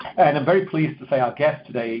And I'm very pleased to say our guest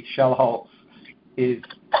today, Shel Holtz, is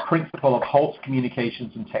principal of Holtz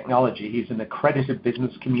Communications and Technology. He's an accredited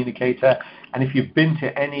business communicator. And if you've been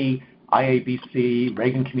to any IABC,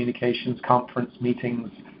 Reagan Communications conference meetings,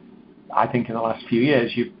 I think in the last few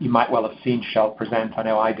years, you might well have seen Shel present. I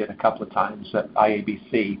know I did a couple of times at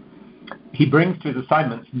IABC. He brings to his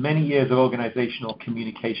assignments many years of organizational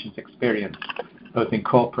communications experience, both in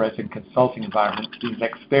corporate and consulting environments. He's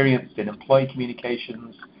experienced in employee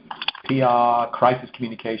communications, PR, crisis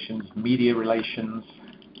communications, media relations,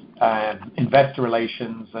 investor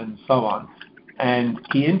relations, and so on. And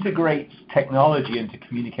he integrates technology into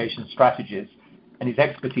communication strategies, and his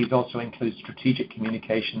expertise also includes strategic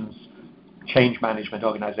communications, change management,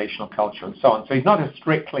 organizational culture, and so on. So he's not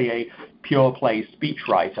strictly a pure play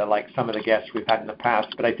speechwriter like some of the guests we've had in the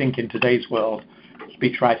past, but I think in today's world,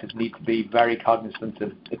 speechwriters need to be very cognizant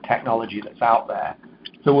of the technology that's out there.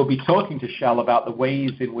 So we'll be talking to Shel about the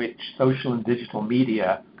ways in which social and digital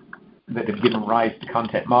media that have given rise to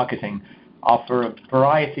content marketing offer a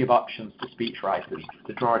variety of options to speechwriters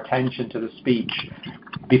to draw attention to the speech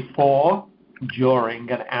before,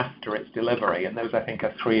 during, and after its delivery. And those, I think,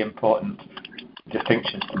 are three important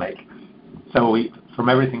distinctions to make. So from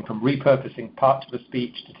everything from repurposing parts of a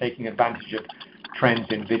speech to taking advantage of trends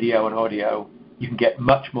in video and audio, you can get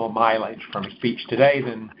much more mileage from a speech today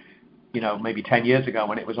than, maybe 10 years ago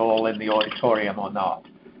when it was all in the auditorium or not.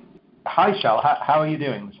 Hi, Shel. How are you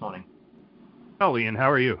doing this morning? Well, Ian,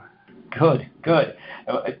 how are you? Good.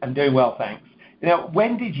 I'm doing well, thanks.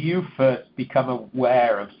 When did you first become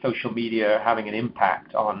aware of social media having an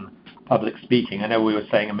impact on public speaking? I know we were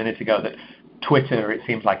saying a minute ago that Twitter, it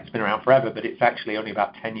seems like it's been around forever, but it's actually only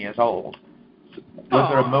about 10 years old. Was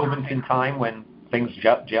there a moment in time when things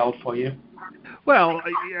gelled for you? Well,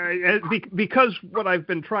 because what I've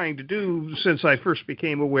been trying to do since I first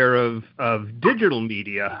became aware of digital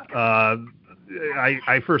media,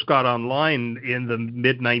 I first got online in the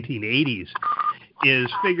mid-1980s,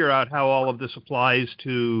 is figure out how all of this applies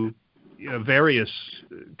to various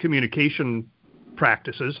communication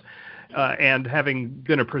practices. And having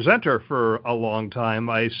been a presenter for a long time,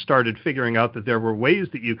 I started figuring out that there were ways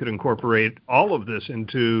that you could incorporate all of this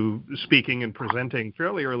into speaking and presenting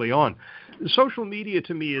fairly early on. Social media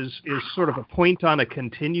to me is sort of a point on a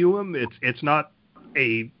continuum. It's not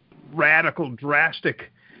a radical,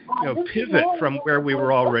 drastic pivot from where we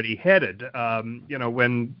were already headed.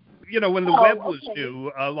 When the web was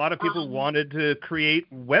new, a lot of people wanted to create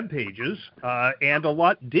web pages, and a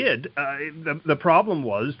lot did. The problem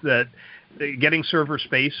was that getting server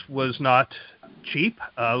space was not cheap.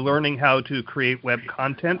 Learning how to create web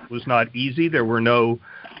content was not easy. There were no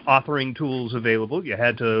authoring tools available. You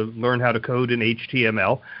had to learn how to code in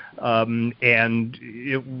HTML. And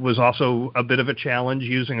it was also a bit of a challenge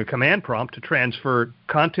using a command prompt to transfer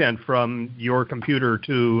content from your computer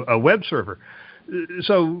to a web server.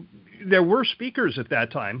 So there were speakers at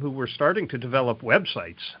that time who were starting to develop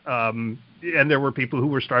websites, and there were people who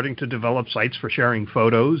were starting to develop sites for sharing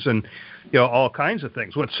photos and all kinds of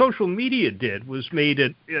things. What social media did was made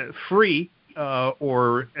it free,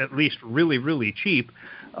 or at least really, really cheap,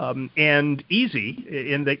 and easy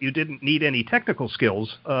in that you didn't need any technical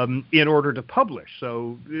skills in order to publish.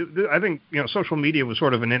 So I think social media was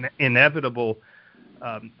sort of an inevitable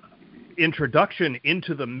introduction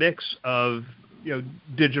into the mix of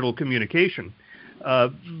digital communication.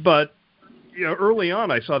 But early on,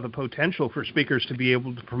 I saw the potential for speakers to be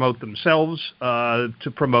able to promote themselves,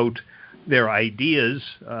 to promote their ideas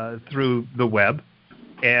through the web.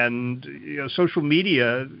 And social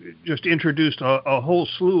media just introduced a whole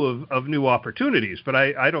slew of new opportunities. But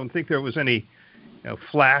I don't think there was any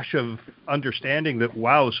flash of understanding that,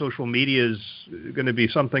 wow, social media is going to be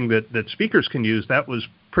something that speakers can use. That was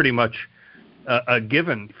pretty much a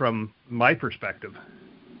given from my perspective.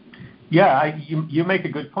 Yeah, you make a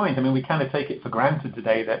good point. I mean, we kind of take it for granted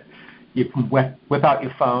today that you can whip out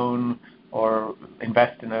your phone or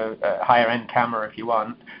invest in a higher-end camera if you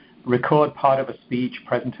want, record part of a speech,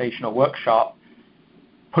 presentation, or workshop,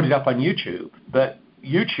 put it up on YouTube. But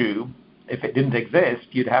YouTube, if it didn't exist,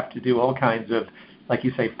 you'd have to do all kinds of, like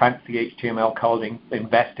you say, fancy HTML coding,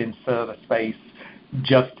 invest in server space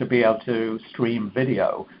just to be able to stream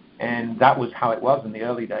video. And that was how it was in the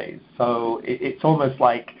early days. So it's almost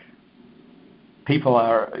like people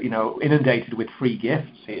are, inundated with free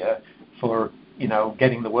gifts here for,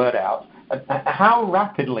 getting the word out. How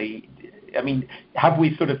rapidly, have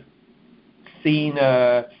we sort of seen,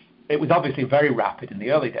 it was obviously very rapid in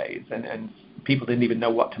the early days, and people didn't even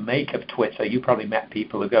know what to make of Twitter. You probably met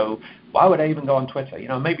people who go why would I even go on Twitter?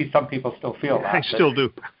 Maybe some people still feel that. I still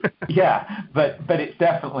do. Yeah, but it's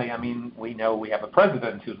definitely, we know we have a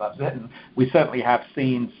president who loves it, and we certainly have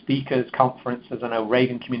seen speakers, conferences. I know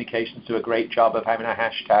Reagan Communications do a great job of having a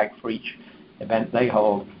hashtag for each event they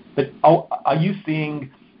hold. But are you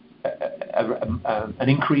seeing an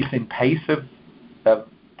increase in pace of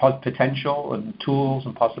potential and tools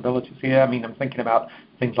and possibilities here? I'm thinking about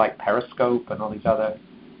things like Periscope and all these other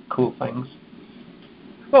cool things.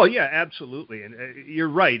 Well, yeah, absolutely. And you're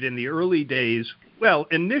right. In the early days,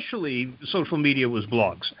 initially social media was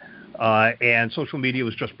blogs. And social media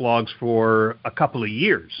was just blogs for a couple of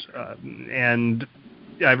years. And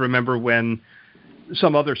I remember when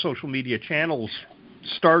some other social media channels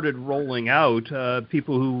started rolling out,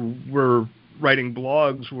 people who were writing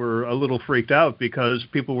blogs were a little freaked out because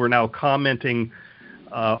people were now commenting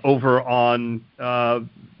over on a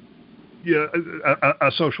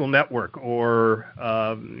social network or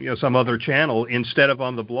some other channel instead of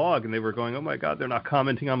on the blog, and they were going, oh my God, they're not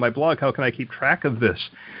commenting on my blog. How can I keep track of this?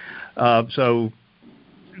 So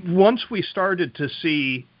once we started to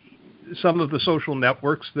see some of the social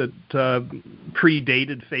networks that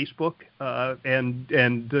predated Facebook and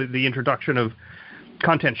the introduction of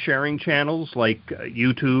content sharing channels like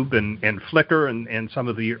YouTube and Flickr and some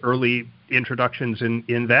of the early introductions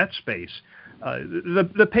in that space,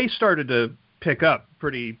 the pace started to pick up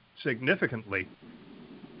pretty significantly.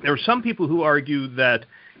 There are some people who argue that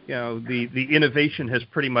the innovation has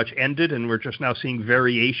pretty much ended and we're just now seeing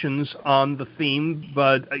variations on the theme,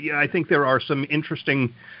 but I think there are some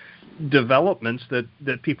interesting developments that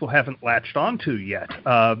people haven't latched onto yet.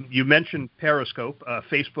 You mentioned Periscope.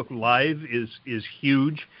 Facebook Live is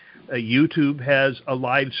huge. YouTube has a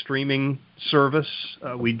live streaming service.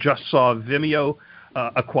 We just saw Vimeo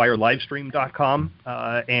acquire livestream.com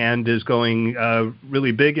and is going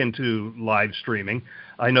really big into live streaming.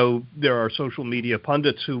 I know there are social media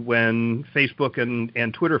pundits who, when Facebook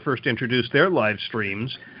and Twitter first introduced their live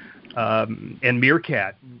streams, and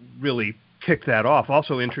Meerkat really kicked that off,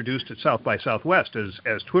 also introduced at South by Southwest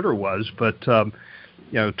as Twitter was, but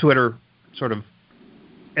Twitter sort of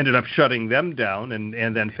ended up shutting them down, and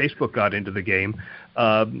then Facebook got into the game.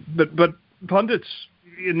 But pundits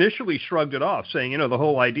initially shrugged it off, saying, the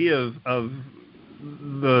whole idea of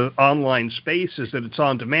the online space is that it's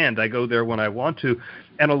on demand. I go there when I want to.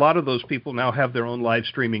 And a lot of those people now have their own live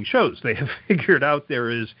streaming shows. They have figured out there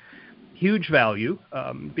is huge value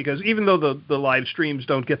because even though the live streams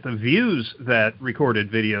don't get the views that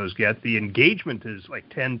recorded videos get, the engagement is like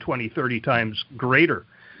 10, 20, 30 times greater.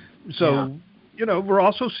 So, we're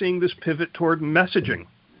also seeing this pivot toward messaging.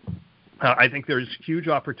 I think there's huge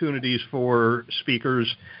opportunities for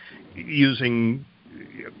speakers using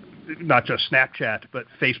not just Snapchat, but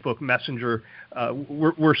Facebook Messenger.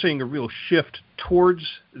 We're seeing a real shift towards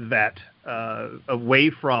that,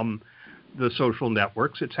 away from the social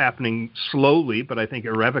networks. It's happening slowly, but I think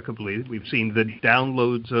irrevocably. We've seen the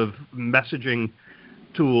downloads of messaging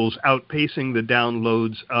tools outpacing the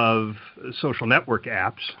downloads of social network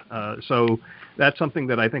apps. So that's something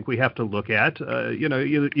that I think we have to look at.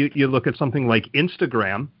 You look at something like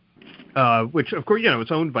Instagram, which, of course,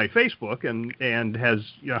 it's owned by Facebook and has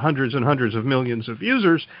hundreds and hundreds of millions of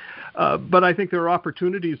users. But I think there are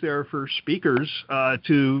opportunities there for speakers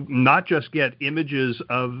to not just get images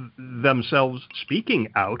of themselves speaking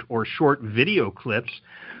out or short video clips,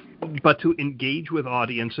 but to engage with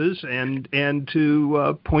audiences and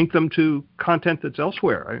to point them to content that's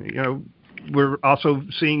elsewhere. We're also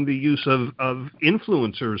seeing the use of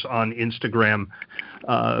influencers on Instagram,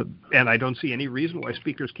 and I don't see any reason why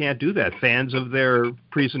speakers can't do that. Fans of their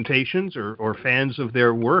presentations or fans of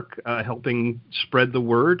their work helping spread the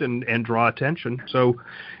word and draw attention. So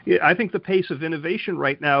I think the pace of innovation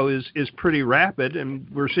right now is pretty rapid, and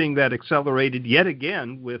we're seeing that accelerated yet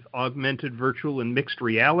again with augmented, virtual, and mixed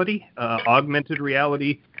reality. Augmented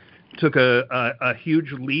reality took a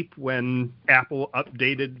huge leap when Apple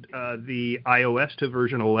updated the iOS to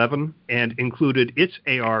version 11 and included its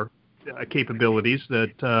AR capabilities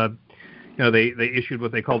that they issued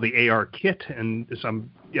what they call the AR kit, and some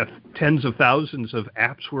tens of thousands of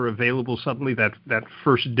apps were available suddenly that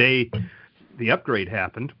first day the upgrade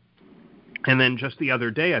happened. And then just the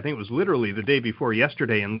other day, I think it was literally the day before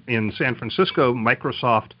yesterday in San Francisco,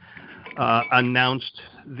 Microsoft announced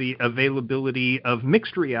the availability of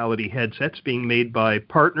mixed reality headsets being made by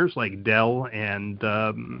partners like Dell and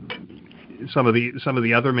some of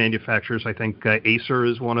the other manufacturers. I think Acer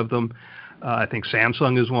is one of them. I think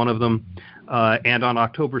Samsung is one of them. And on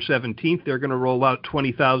October 17th, they're going to roll out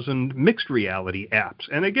 20,000 mixed reality apps.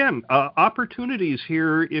 And again, opportunities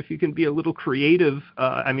here if you can be a little creative.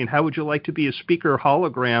 How would you like to be a speaker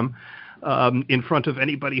hologram in front of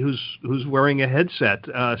anybody who's wearing a headset,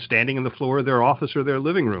 standing on the floor of their office or their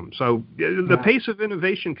living room. So the pace of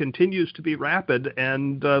innovation continues to be rapid,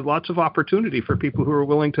 and lots of opportunity for people who are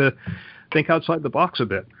willing to think outside the box a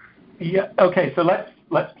bit. Yeah. Okay. So let's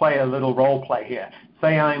play a little role play here.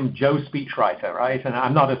 Say I'm Joe Speechwriter, right? And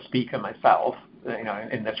I'm not a speaker myself,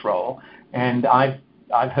 in this role. And I've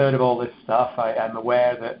heard of all this stuff. I'm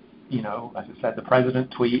aware that, as I said, the president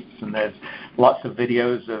tweets, and there's lots of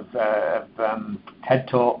videos of TED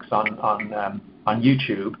Talks on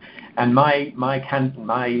YouTube. And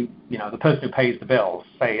the person who pays the bills,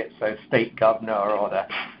 say it's a state governor or the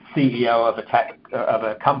CEO of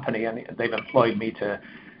a company, and they've employed me to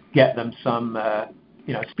get them some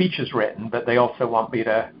speeches written, but they also want me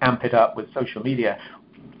to amp it up with social media.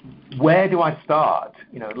 Where do I start?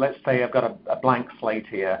 Let's say I've got a blank slate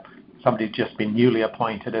here. Somebody's just been newly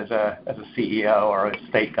appointed as a CEO or a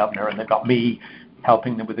state governor, and they've got me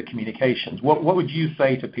helping them with the communications. What would you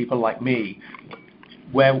say to people like me,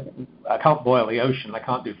 where I can't boil the ocean, I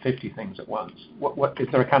can't do 50 things at once? What is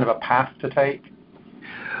there a kind of a path to take?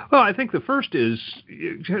 Well, I think the first is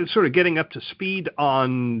sort of getting up to speed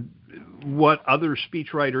on what other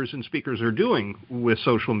speechwriters and speakers are doing with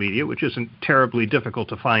social media, which isn't terribly difficult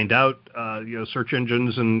to find out. Search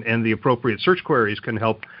engines and the appropriate search queries can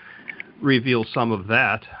help reveal some of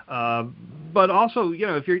that. But also,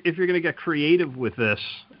 if you're going to get creative with this,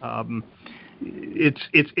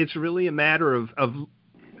 it's really a matter of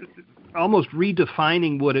almost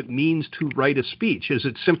redefining what it means to write a speech. Is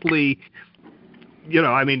it simply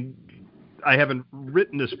I haven't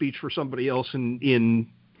written a speech for somebody else in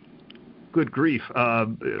good grief.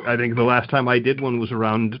 I think the last time I did one was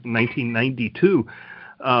around 1992.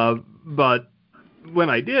 But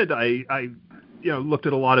when I did, I looked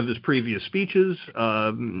at a lot of his previous speeches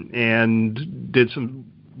and did some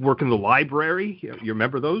work in the library. You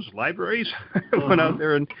remember those libraries? Went out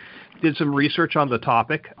there and did some research on the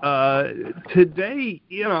topic. Today,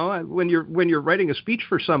 when you're writing a speech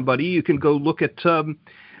for somebody, you can go look at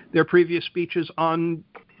their previous speeches on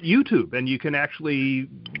YouTube, and you can actually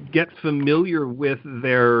get familiar with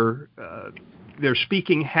their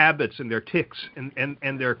speaking habits and their tics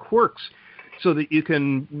and their quirks, so that you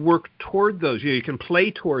can work toward those. You can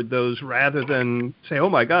play toward those rather than say, "Oh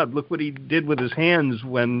my God, look what he did with his hands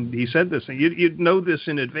when he said this." And you'd know this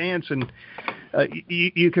in advance, and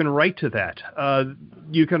you can write to that.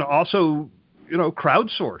 You can also,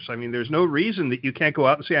 crowdsource. I mean, there's no reason that you can't go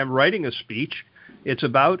out and say, "I'm writing a speech. It's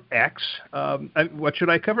about X. What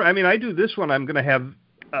should I cover?" I mean, I do this when I'm going to have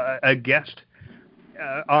a guest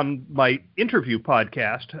on my interview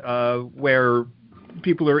podcast where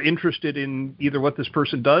people are interested in either what this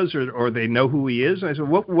person does or they know who he is. And I said,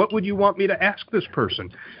 what would you want me to ask this person?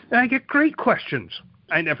 And I get great questions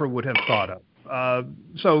I never would have thought of.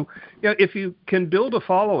 So if you can build a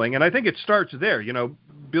following, and I think it starts there,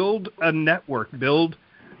 build a network, build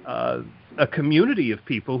a community of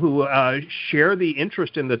people who share the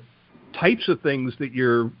interest in the types of things that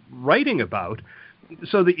you're writing about,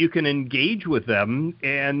 so that you can engage with them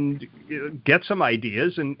and get some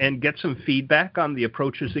ideas and get some feedback on the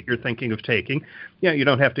approaches that you're thinking of taking. You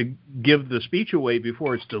don't have to give the speech away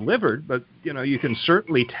before it's delivered, but you can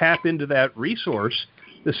certainly tap into that resource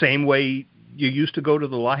the same way you used to go to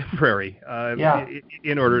the library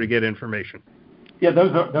in order to get information. Yeah,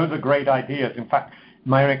 those are great ideas. In fact, in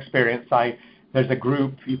my own experience, there's a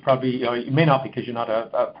group, you may not because you're not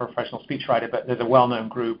a professional speechwriter, but there's a well-known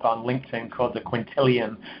group on LinkedIn called the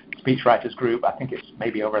Quintillion Speechwriters Group. I think it's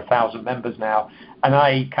maybe over 1,000 members now. And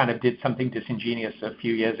I kind of did something disingenuous a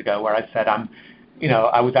few years ago where I said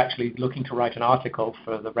I was actually looking to write an article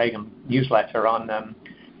for the Reagan newsletter on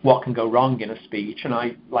what can go wrong in a speech. And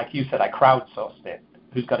like you said, I crowdsourced it.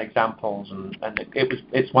 Who's got examples? And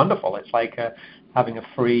it's wonderful. It's like having a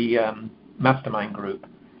free mastermind group.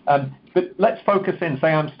 But let's focus in. Say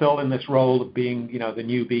I'm still in this role of being, the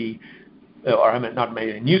newbie, or I'm not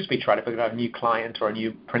maybe a new speechwriter, but a new client or a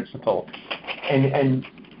new principal. And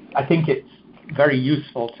I think it's very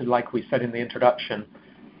useful to, like we said in the introduction,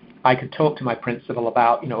 I could talk to my principal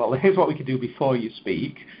about, well, here's what we could do before you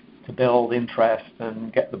speak to build interest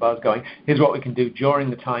and get the buzz going. Here's what we can do during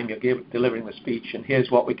the time you're delivering the speech, and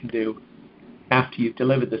here's what we can do after you've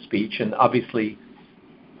delivered the speech. And obviously,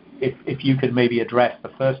 if you could maybe address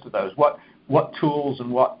the first of those, what tools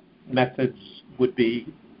and what methods would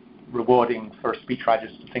be rewarding for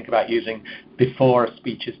speechwriters to think about using before a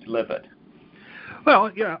speech is delivered?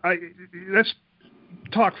 Well, let's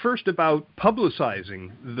talk first about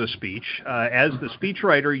publicizing the speech. As the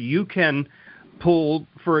speechwriter, you can pull,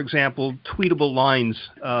 for example, tweetable lines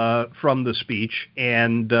from the speech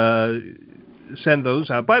and send those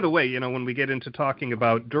out. By the way, when we get into talking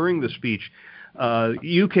about during the speech,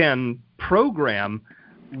 you can program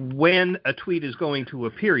when a tweet is going to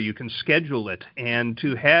appear. You can schedule it, and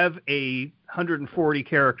to have a 140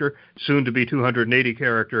 character, soon to be 280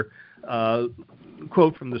 character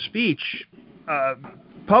quote from the speech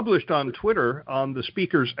published on Twitter on the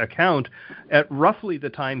speaker's account at roughly the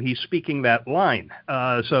time he's speaking that line.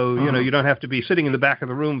 So you don't have to be sitting in the back of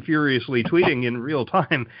the room furiously tweeting in real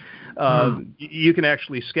time. You can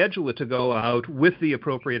actually schedule it to go out with the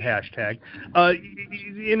appropriate hashtag.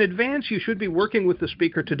 In advance, you should be working with the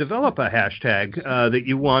speaker to develop a hashtag that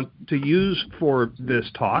you want to use for this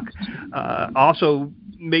talk. Also,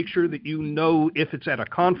 make sure that you know if it's at a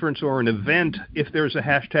conference or an event, if there's a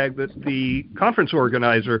hashtag that the conference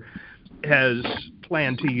organizer has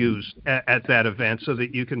planned to use at that event, so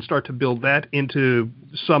that you can start to build that into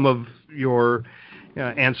some of your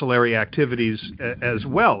ancillary activities as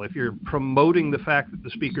well. If you're promoting the fact that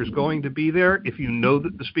the speaker is going to be there, if you know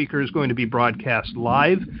that the speaker is going to be broadcast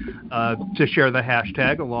live, to share the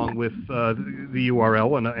hashtag along with the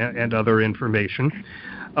URL and other information.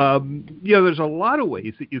 There's a lot of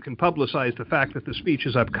ways that you can publicize the fact that the speech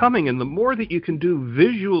is upcoming, and the more that you can do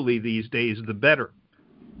visually these days, the better.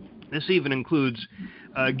 This even includes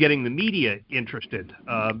getting the media interested.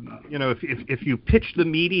 If you pitch the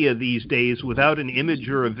media these days without an image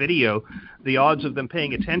or a video, the odds of them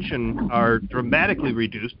paying attention are dramatically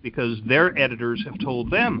reduced, because their editors have told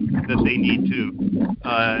them that they need to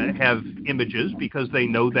have images, because they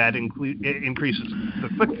know that increases the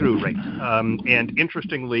click-through rate. And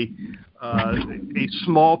interestingly, a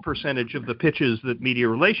small percentage of the pitches that media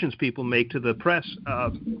relations people make to the press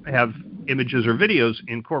have images or videos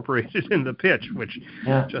incorporated in the pitch, which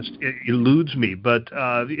just eludes me. But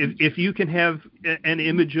if you can have an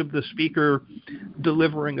image of the speaker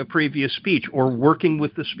delivering a previous speech or working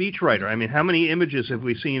with the speechwriter, I mean, how many images have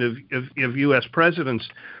we seen of U.S. presidents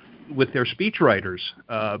with their speechwriters,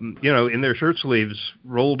 in their shirt sleeves,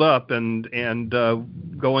 rolled up and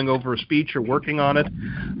going over a speech or working on it?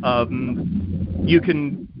 You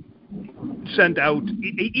can send out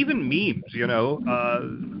even memes.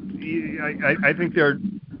 I think they're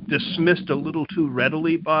dismissed a little too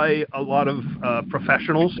readily by a lot of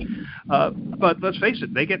professionals. But let's face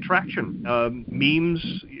it, they get traction.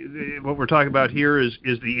 Memes, what we're talking about here is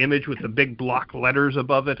the image with the big block letters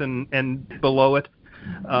above it and below it.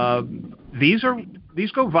 These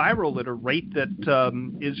go viral at a rate that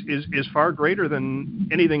is far greater than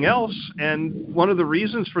anything else, and one of the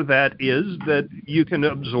reasons for that is that you can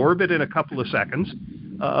absorb it in a couple of seconds.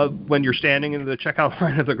 When you're standing in the checkout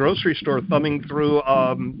line of the grocery store, thumbing through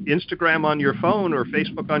Instagram on your phone or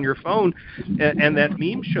Facebook on your phone, and that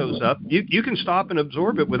meme shows up, you can stop and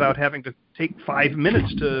absorb it without having to take 5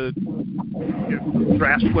 minutes to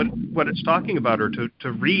grasp what it's talking about, or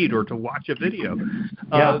to read, or to watch a video.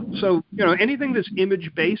 So anything that's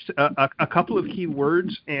image-based, a couple of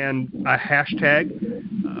keywords and a hashtag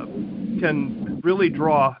can really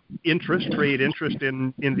draw interest, create interest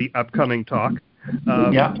in the upcoming talk.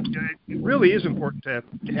 It really is important to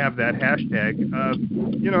have that hashtag.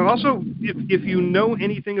 Also, if you know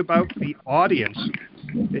anything about the audience,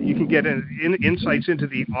 you can get insights into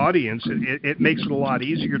the audience. It makes it a lot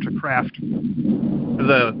easier to craft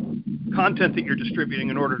the content that you're distributing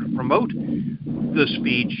in order to promote the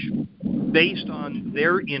speech based on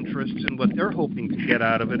their interests and what they're hoping to get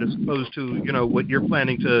out of it, as opposed to what you're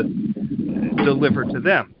planning to deliver to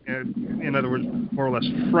them. In other words, more or less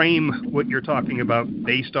frame what you're talking about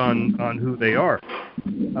based on who they are.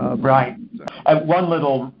 Right. One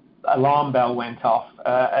little alarm bell went off,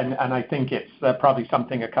 and I think it's probably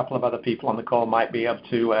something a couple of other people on the call might be able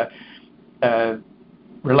to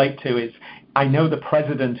relate to, is I know the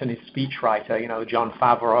president and his speechwriter, John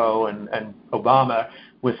Favreau and Obama,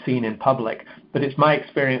 was seen in public, but it's my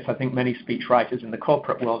experience, I think many speechwriters in the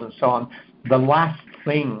corporate world and so on, the last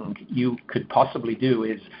thing you could possibly do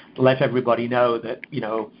is let everybody know that,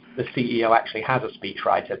 the CEO actually has a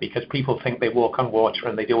speechwriter, because people think they walk on water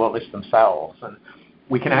and they do all this themselves, and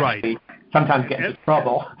we can actually sometimes get into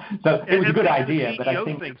trouble. So it was a good idea, but I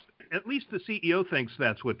think... At least the CEO thinks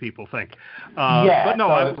that's what people think. But no,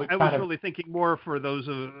 I was really thinking more for those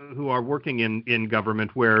who are working in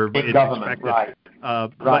government, where it's expected. Right.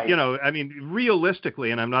 But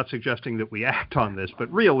realistically, and I'm not suggesting that we act on this, but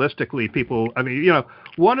realistically, people,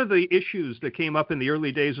 one of the issues that came up in the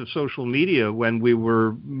early days of social media, when we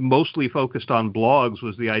were mostly focused on blogs,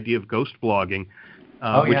 was the idea of ghost blogging,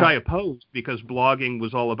 which I opposed, because blogging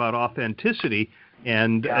was all about authenticity.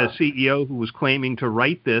 And a CEO who was claiming to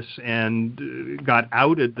write this and got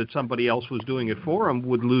outed that somebody else was doing it for him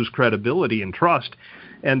would lose credibility and trust.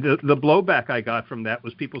 And the blowback I got from that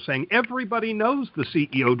was people saying, everybody knows the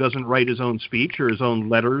CEO doesn't write his own speech or his own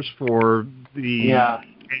letters for the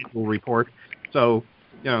annual report. So,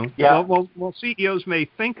 well, CEOs may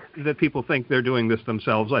think that people think they're doing this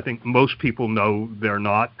themselves. I think most people know they're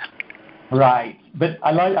not. Right. But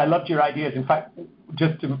I loved your ideas. In fact,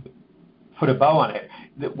 just to put a bow on it,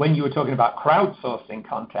 that when you were talking about crowdsourcing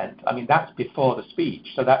content, I mean, that's before the speech.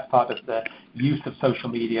 So that's part of the use of social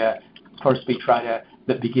media for a speechwriter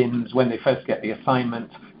that begins when they first get the assignment.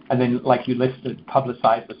 And then, like you listed,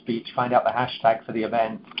 publicize the speech, find out the hashtag for the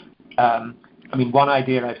event. I mean, one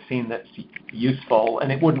idea I've seen that's useful,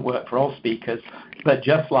 and it wouldn't work for all speakers, but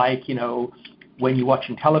just like, when you're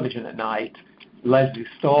watching television at night, Leslie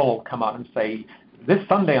Stahl will come on and say, this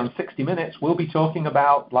Sunday on 60 Minutes, we'll be talking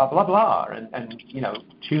about blah, blah, blah, and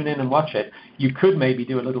tune in and watch it. You could maybe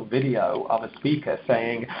do a little video of a speaker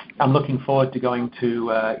saying, I'm looking forward to going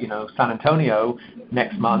to, San Antonio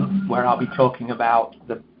next month, where I'll be talking about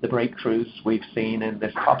the breakthroughs we've seen in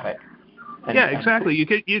this topic. Exactly.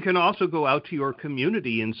 You can also go out to your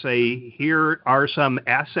community and say, here are some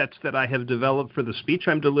assets that I have developed for the speech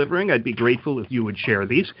I'm delivering. I'd be grateful if you would share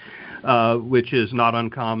these, which is not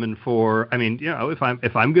uncommon for,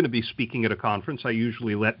 if I'm going to be speaking at a conference, I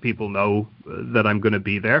usually let people know that I'm going to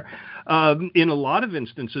be there. In a lot of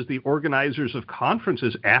instances, the organizers of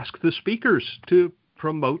conferences ask the speakers to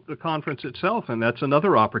promote the conference itself, and that's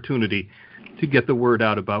another opportunity to get the word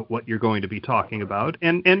out about what you're going to be talking about.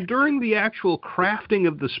 And during the actual crafting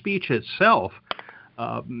of the speech itself,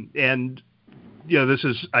 this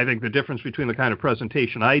is, I think, the difference between the kind of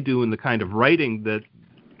presentation I do and the kind of writing that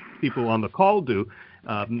people on the call do.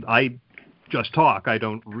 I just talk. I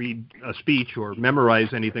don't read a speech or memorize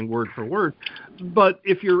anything word for word. But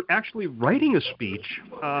if you're actually writing a speech,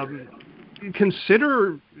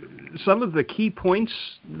 consider some of the key points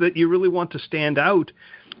that you really want to stand out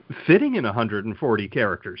fitting in 140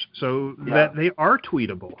 characters so that they are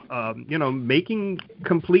tweetable. Making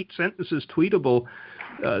complete sentences tweetable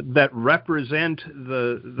that represent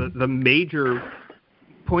the major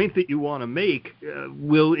point that you want to make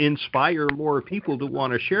will inspire more people to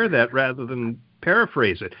want to share that rather than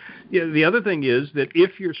paraphrase it. The other thing is that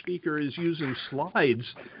if your speaker is using slides,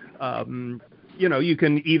 you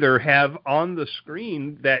can either have on the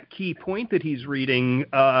screen that key point that he's reading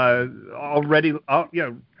already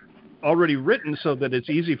written so that it's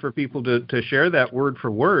easy for people to share that word for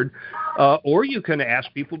word, or you can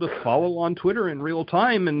ask people to follow on Twitter in real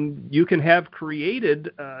time, and you can have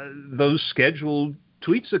created those scheduled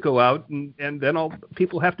tweets that go out, and then all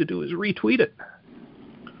people have to do is retweet it.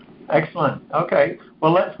 Excellent. Okay.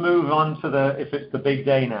 Well, let's move on to if it's the big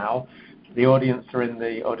day now. The audience are in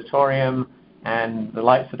the auditorium, and the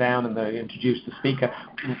lights are down, and they introduce the speaker.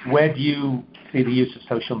 Where do you see the use of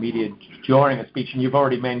social media during a speech? And you've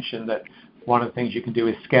already mentioned that one of the things you can do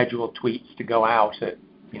is schedule tweets to go out at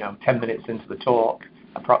 10 minutes into the talk,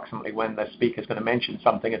 approximately when the speaker's going to mention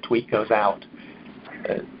something, a tweet goes out.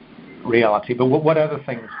 Reality. But what other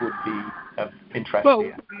things would be of interest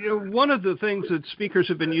to you? One of the things that speakers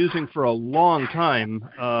have been using for a long time,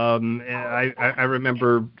 I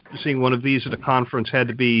remember seeing one of these at a conference, had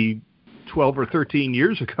to be 12 or 13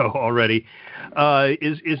 years ago already,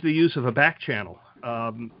 is the use of a back channel.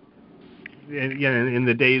 In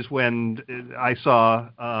the days when I saw,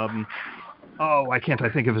 I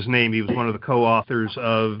think of his name. He was one of the co-authors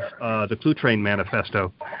of the Clue Train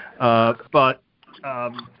Manifesto.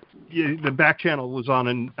 The back channel was on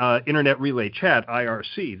an Internet Relay Chat,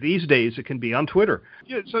 IRC. These days it can be on Twitter.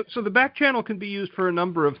 So the back channel can be used for a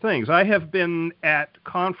number of things. I have been at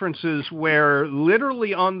conferences where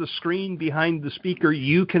literally on the screen behind the speaker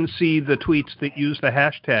you can see the tweets that use the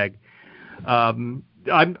hashtag.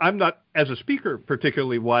 I'm not, as a speaker,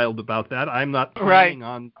 particularly wild about that. I'm not planning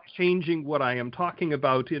on changing what I am talking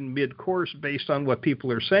about in mid-course based on what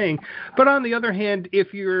people are saying. But on the other hand,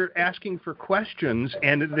 if you're asking for questions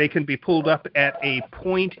and they can be pulled up at a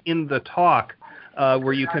point in the talk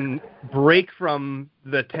where you can break from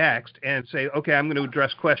the text and say, okay, I'm going to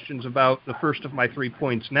address questions about the first of my 3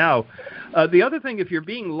 points now. The other thing, if you're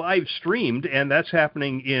being live streamed, and that's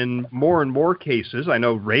happening in more and more cases, I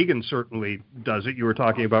know Reagan certainly does it. You were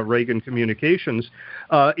talking about Reagan Communications,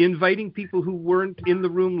 inviting people who weren't in the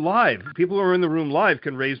room live. People who are in the room live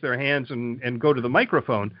can raise their hands and go to the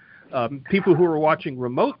microphone. People who are watching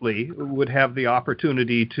remotely would have the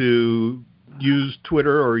opportunity to use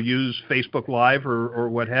Twitter or use Facebook Live or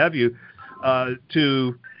what have you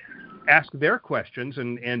to ask their questions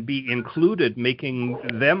and be included, making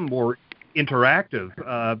them more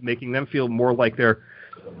interactive, making them feel more like they're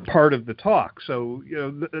part of the talk. So,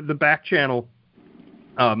 the back channel,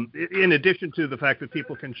 in addition to the fact that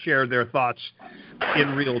people can share their thoughts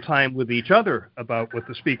in real time with each other about what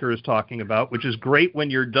the speaker is talking about, which is great when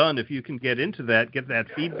you're done. If you can get into that, get that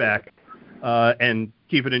feedback, and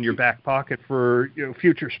keep it in your back pocket for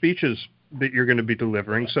future speeches that you're going to be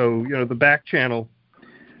delivering. So, the back channel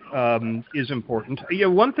is important.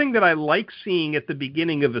 One thing that I like seeing at the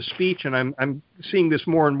beginning of a speech, and I'm seeing this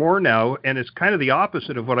more and more now, and it's kind of the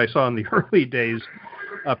opposite of what I saw in the early days,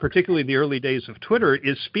 particularly the early days of Twitter,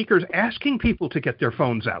 is speakers asking people to get their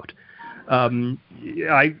phones out.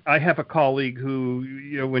 I have a colleague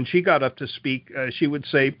who, when she got up to speak, she would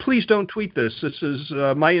say, "Please don't tweet this. This is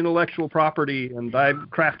my intellectual property, and I've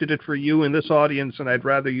crafted it for you in this audience, and I'd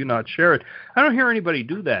rather you not share it." I don't hear anybody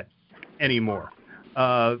do that anymore.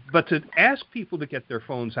 But to ask people to get their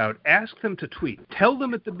phones out, ask them to tweet, tell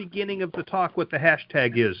them at the beginning of the talk what the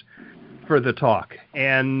hashtag is for the talk,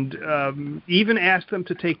 and even ask them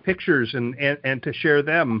to take pictures and to share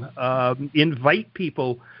them. Invite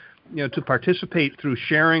people, to participate through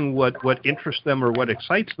sharing what interests them or what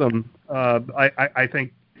excites them. I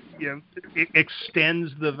think it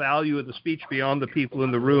extends the value of the speech beyond the people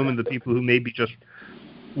in the room and the people who may be just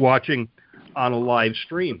watching on a live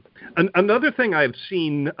stream. Another thing I've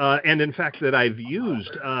seen, and in fact that I've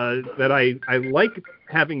used, that I like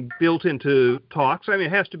having built into talks, I mean,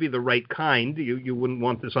 it has to be the right kind. You wouldn't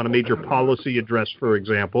want this on a major policy address, for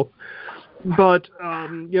example. But,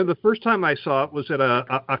 the first time I saw it was at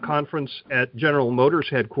a conference at General Motors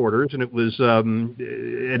headquarters, and it was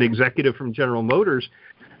an executive from General Motors.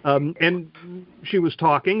 And she was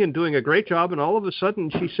talking and doing a great job, and all of a sudden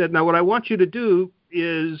she said, "Now what I want you to do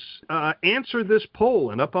is answer this poll."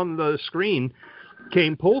 And up on the screen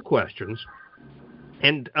came poll questions,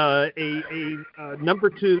 and a number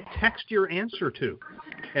to text your answer to.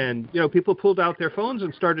 And, people pulled out their phones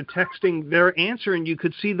and started texting their answer, and you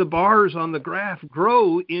could see the bars on the graph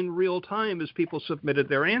grow in real time as people submitted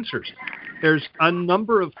their answers. There's a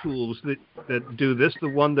number of tools that do this. The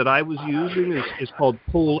one that I was using is called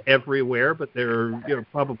Poll Everywhere, but there are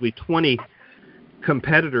probably 20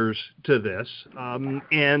 competitors to this.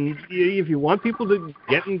 And if you want people to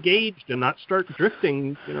get engaged and not start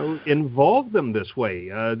drifting, involve them this way.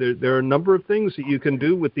 There are a number of things that you can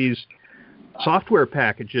do with these software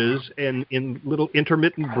packages and in little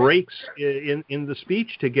intermittent breaks in the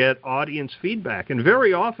speech to get audience feedback. And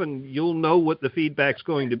very often you'll know what the feedback's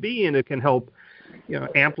going to be, and it can help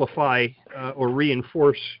amplify or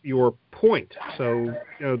reinforce your point. So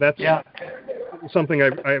that's something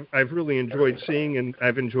I've really enjoyed seeing and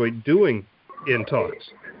I've enjoyed doing in talks.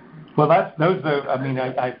 Well, those are. I mean,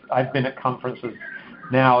 I've been at conferences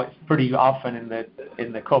now. It's pretty often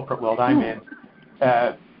in the corporate world I'm in.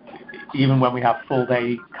 Even when we have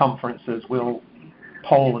full-day conferences, we'll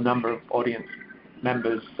poll a number of audience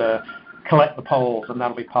members, collect the polls, and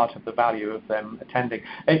that'll be part of the value of them attending.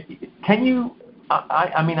 Can you,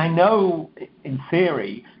 I know in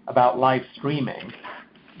theory about live streaming,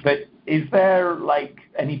 but is there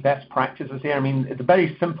any best practices here? I mean, the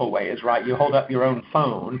very simple way is, right, you hold up your own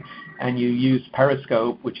phone and you use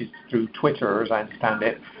Periscope, which is through Twitter, as I understand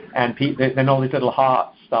it, and then all these little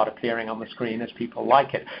hearts start appearing on the screen as people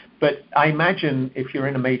like it. But I imagine if you're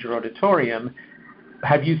in a major auditorium,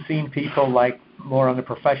 have you seen people more on a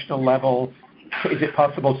professional level? Is it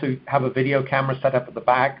possible to have a video camera set up at the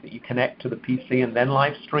back that you connect to the PC and then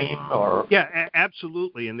live stream? Or yeah,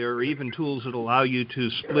 absolutely. And there are even tools that allow you to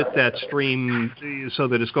split that stream so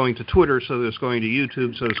that it's going to Twitter, so that it's going to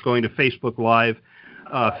YouTube, so it's going to Facebook Live.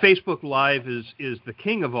 Facebook Live is the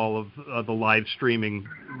king of all of the live streaming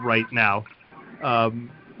right now.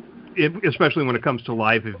 Especially when it comes to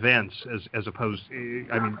live events, as opposed,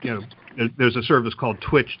 there's a service called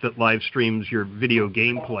Twitch that live streams your video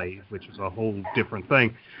gameplay, which is a whole different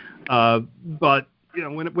thing. But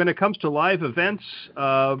when it comes to live events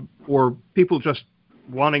or people just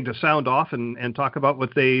wanting to sound off and talk about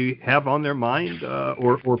what they have on their mind,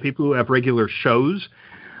 or people who have regular shows,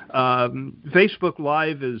 Facebook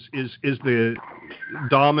Live is the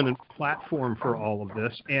dominant platform for all of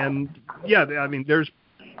this. And there's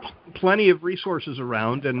plenty of resources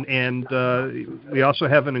around, and we also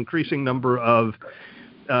have an increasing number of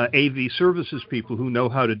AV services people who know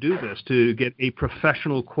how to do this, to get a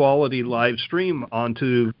professional quality live stream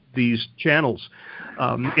onto these channels.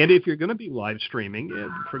 And if you're going to be live streaming,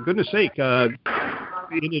 for goodness sake,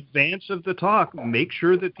 in advance of the talk, make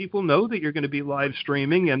sure that people know that you're going to be live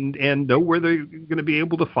streaming and know where they're going to be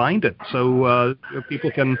able to find it, so people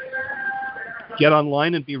can get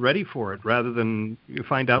online and be ready for it, rather than you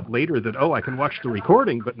find out later that, oh, I can watch the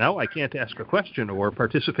recording, but now I can't ask a question or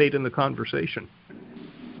participate in the conversation.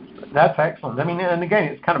 That's excellent. I mean, and again,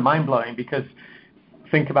 it's kind of mind-blowing because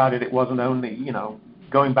think about it, it wasn't only,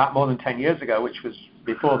 going back more than 10 years ago, which was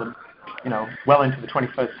before the, well into the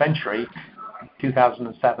 21st century,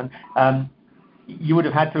 2007, you would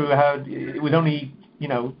have had to have, it was only,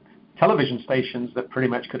 television stations that pretty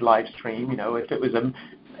much could live stream. If it was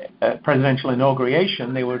a presidential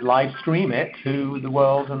inauguration, they would live stream it to the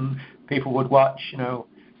world and people would watch,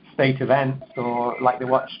 state events or like they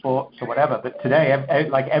watch sports or whatever. But today,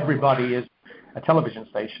 like everybody is a television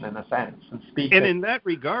station in a sense. And in that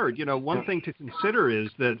regard, one thing to consider is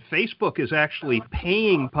that Facebook is actually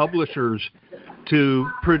paying publishers to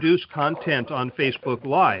produce content on Facebook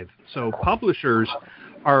Live. So publishers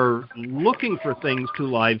are looking for things to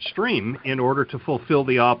live stream in order to fulfill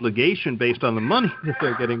the obligation based on the money that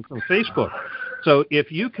they're getting from Facebook. So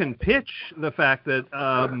if you can pitch the fact that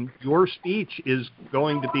your speech is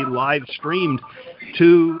going to be live streamed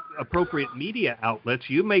to appropriate media outlets,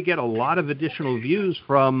 you may get a lot of additional views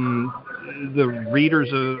from the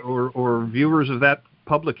readers or viewers of that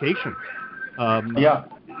publication.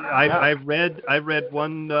 I read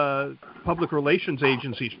one public relations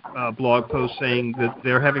agency's blog post saying that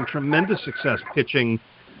they're having tremendous success pitching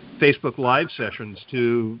Facebook Live sessions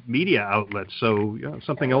to media outlets. So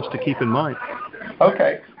something else to keep in mind.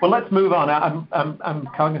 Okay. Well, let's move on. I'm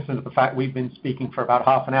cognizant of the fact we've been speaking for about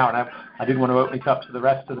half an hour, and I did want to open it up to the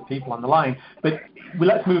rest of the people on the line. But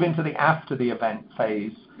let's move into the after the event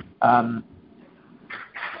phase.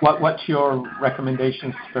 What's your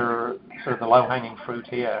recommendations for sort of the low-hanging fruit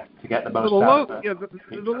here to get the most out of it?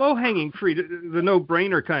 The low-hanging fruit, the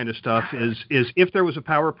no-brainer kind of stuff is if there was a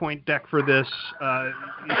PowerPoint deck for this,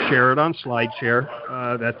 share it on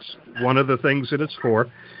SlideShare. That's one of the things that it's for.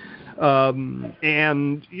 And,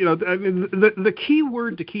 the key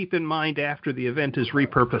word to keep in mind after the event is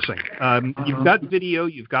repurposing. You've got video,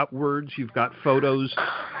 you've got words, you've got photos,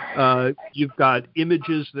 you've got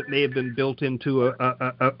images that may have been built into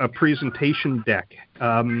a presentation deck.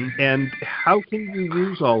 And how can you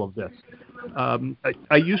use all of this?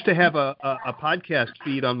 I used to have a podcast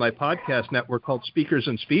feed on my podcast network called Speakers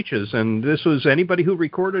and Speeches, and this was anybody who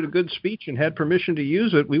recorded a good speech and had permission to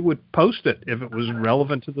use it, we would post it if it was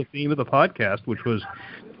relevant to the theme of the podcast, which was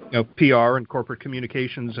PR and corporate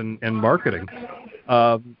communications and marketing.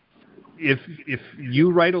 If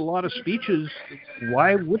you write a lot of speeches,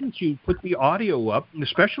 why wouldn't you put the audio up,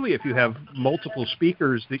 especially if you have multiple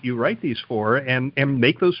speakers that you write these for, and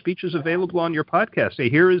make those speeches available on your podcast? Say,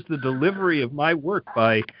 here is the delivery of my work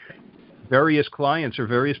by various clients or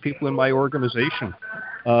various people in my organization.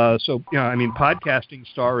 Podcasting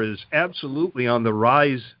star is absolutely on the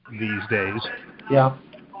rise these days. Yeah.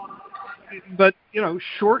 But,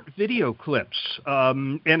 short video clips,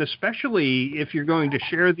 and especially if you're going to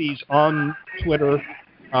share these on Twitter,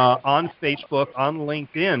 on Facebook, on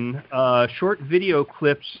LinkedIn, short video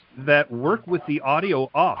clips that work with the audio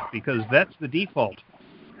off, because that's the default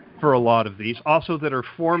for a lot of these. Also that are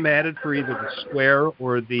formatted for either the square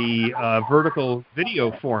or the vertical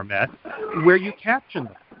video format, where you caption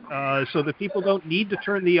them. So that people don't need to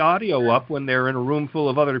turn the audio up when they're in a room full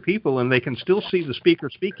of other people, and they can still see the speaker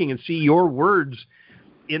speaking and see your words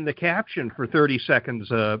in the caption for 30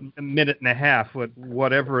 seconds, a minute and a half,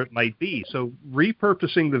 whatever it might be. So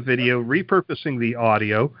repurposing the video, repurposing the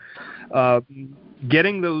audio,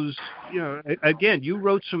 getting those, again, you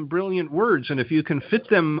wrote some brilliant words, and if you can fit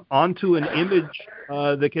them onto an image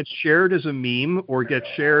that gets shared as a meme or gets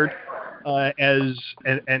shared as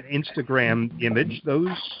an Instagram image, those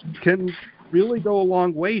can really go a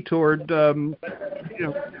long way toward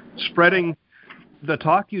spreading the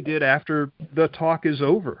talk you did after the talk is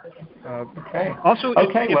over. Okay. Also,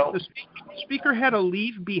 if the speaker had a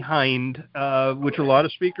leave behind, which a lot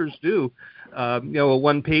of speakers do, a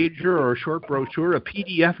one-pager or a short brochure, a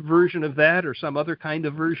PDF version of that or some other kind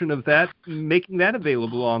of version of that, making that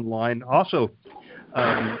available online also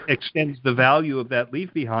extends the value of that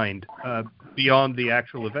leave behind beyond the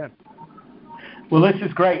actual event. Well, this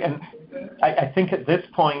is great, and I think at this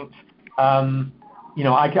point,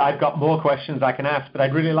 I've got more questions I can ask, but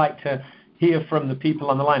I'd really like to hear from the people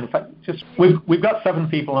on the line. In fact, we've got 7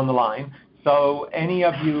 people on the line. So any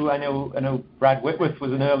of you, I know Brad Whitworth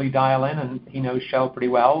was an early dial-in, and he knows Shell pretty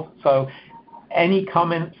well. So any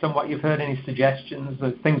comments on what you've heard, any suggestions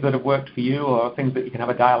of things that have worked for you or things that you can have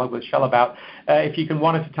a dialogue with Shell about? If you can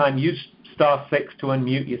one at a time, use *6 to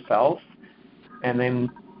unmute yourself, and then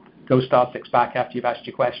go *6 back after you've asked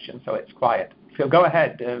your question so it's quiet. So go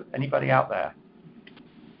ahead, anybody out there?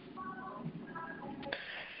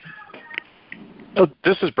 Oh,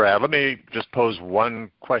 this is Brad. Let me just pose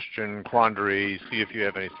one question, quandary, see if you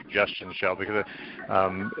have any suggestions, Shel, because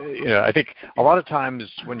I think a lot of times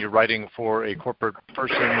when you're writing for a corporate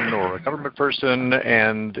person or a government person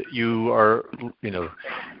and you are,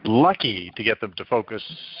 lucky to get them to focus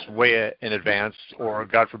way in advance or,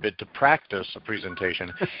 God forbid, to practice a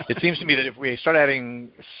presentation, it seems to me that if we start adding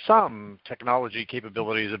some technology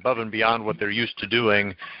capabilities above and beyond what they're used to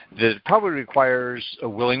doing, that it probably requires a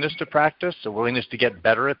willingness to practice, a willingness to get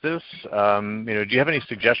better at this. Do you have any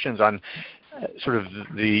suggestions on sort of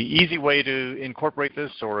the easy way to incorporate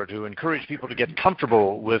this or to encourage people to get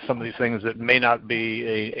comfortable with some of these things that may not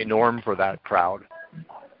be a norm for that crowd?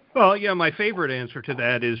 Well, yeah, my favorite answer to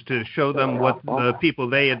that is to show them what the people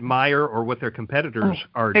they admire or what their competitors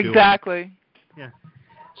are doing. Exactly. Yeah.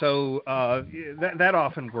 So that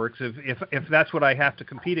often works. If that's what I have to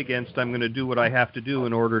compete against, I'm going to do what I have to do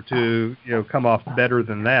in order to come off better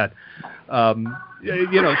than that. Some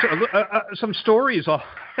stories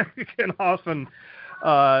can often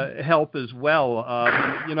help as well.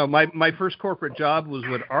 My first corporate job was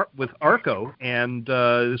with Arco, and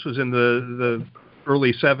this was in the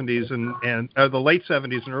early 70s and the late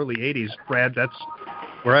 70s and early 80s. Brad, that's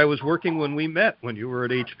where I was working when we met, when you were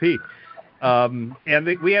at HP.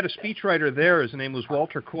 We had a speechwriter there. His name was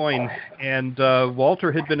Walter Coyne, and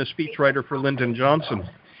Walter had been a speechwriter for Lyndon Johnson.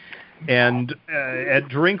 And at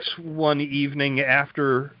drinks one evening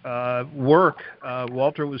after work,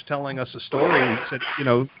 Walter was telling us a story. He said,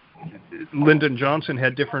 Lyndon Johnson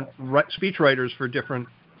had different speechwriters for different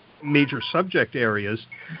major subject areas,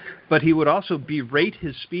 but he would also berate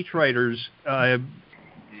his speechwriters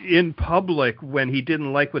in public when he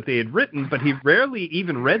didn't like what they had written, but he rarely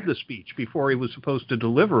even read the speech before he was supposed to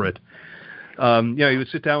deliver it. He would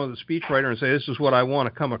sit down with the speechwriter and say, this is what I want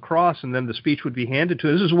to come across, and then the speech would be handed to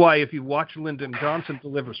him. This is why if you watch Lyndon Johnson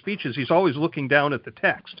deliver speeches, he's always looking down at the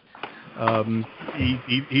text.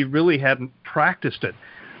 He really hadn't practiced it.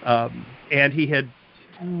 And he had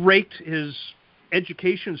raked his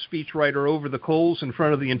education speechwriter over the coals in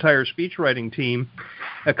front of the entire speechwriting team.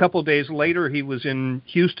 A couple days later, he was in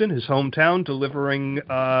Houston, his hometown, delivering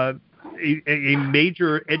a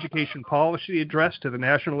major education policy address to the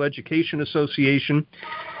National Education Association.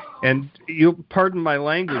 And you'll pardon my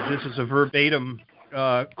language, this is a verbatim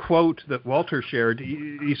quote that Walter shared.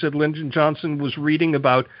 He said Lyndon Johnson was reading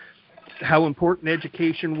about how important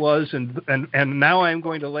education was, and now I'm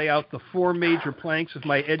going to lay out the 4 major planks of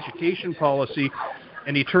my education policy.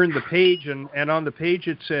 And he turned the page, and on the page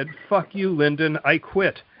it said, "Fuck you, Lyndon, I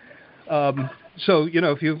quit." So,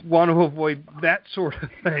 if you want to avoid that sort of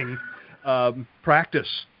thing,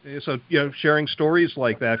 practice. So, sharing stories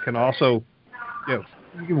like that can also,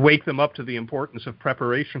 wake them up to the importance of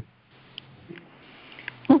preparation.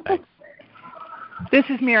 This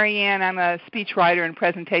is Mary Ann. I'm a speechwriter and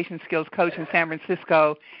presentation skills coach in San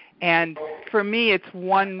Francisco, and for me, it's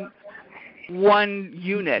one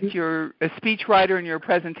unit. You're a speechwriter and you're a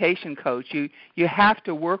presentation coach. You have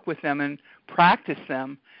to work with them and practice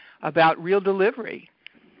them about real delivery.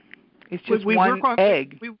 It's just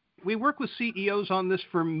egg. We work with CEOs on this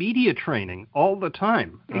for media training all the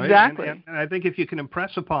time. Right? Exactly. And I think if you can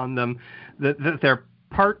impress upon them that they're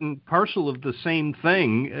part and parcel of the same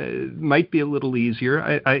thing, might be a little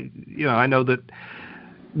easier. I know that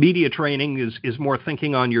media training is more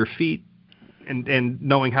thinking on your feet and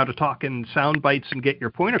knowing how to talk in sound bites and get your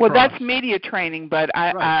point across. Well, that's media training, but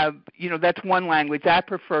that's one language. I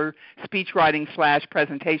prefer speech writing /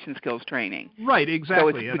 presentation skills training. Right,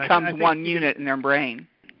 exactly. So it becomes one unit in their brain.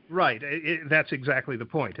 Right, that's exactly the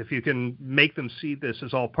point. If you can make them see this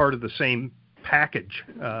as all part of the same package,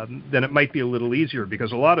 then it might be a little easier,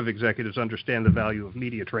 because a lot of executives understand the value of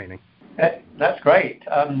media training. That's great.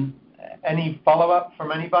 Any follow-up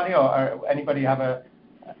from anybody, or anybody have a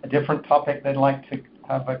different topic they'd like to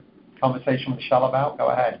have a conversation with Shel about? Go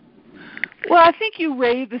ahead. Well, I think you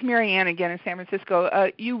raised, this is Mary Ann again in San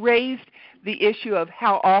Francisco, you raised the issue of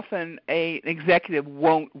how often an executive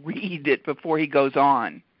won't read it before he goes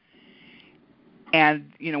on.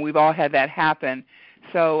 And, we've all had that happen.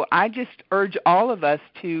 So I just urge all of us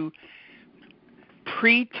to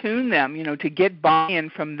pre-tune them, to get buy-in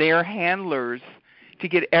from their handlers, to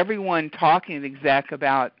get everyone talking to the exec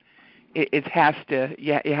about you have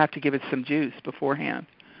to give it some juice beforehand.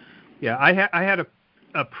 Yeah, I had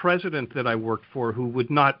a president that I worked for who would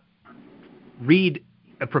not read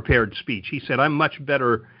a prepared speech. He said, I'm much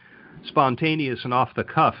better spontaneous and off the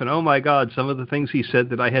cuff. And oh my God, some of the things he said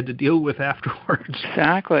that I had to deal with afterwards.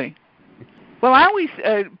 Exactly. Well, I always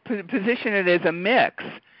position it as a mix.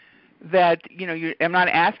 That I'm not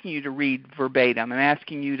asking you to read verbatim. I'm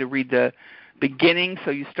asking you to read the beginning,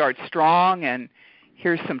 so you start strong, and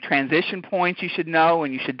here's some transition points you should know,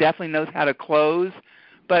 and you should definitely know how to close,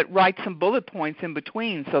 but write some bullet points in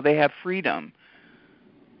between so they have freedom.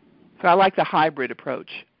 So I like the hybrid approach.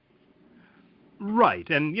 Right,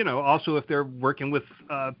 and also if they're working with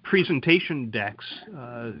presentation decks,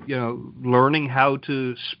 learning how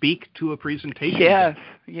to speak to a presentation. Yes, deck.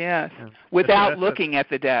 yes, Yeah. without looking at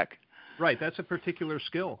the deck. Right, that's a particular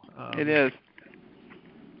skill. It is.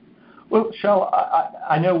 Well, Shel,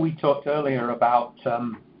 I know we talked earlier about,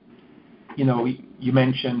 you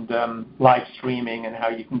mentioned live streaming and how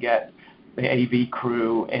you can get the AV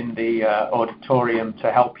crew in the auditorium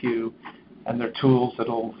to help you, and there are tools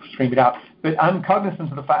that'll stream it out. But I'm cognizant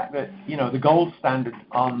of the fact that, the gold standard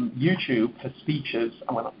on YouTube for speeches,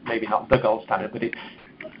 well, maybe not the gold standard, but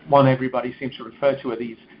one everybody seems to refer to are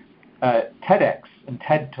these TEDx and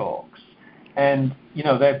TED Talks. And,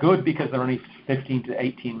 they're good because they're only 15 to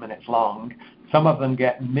 18 minutes long. Some of them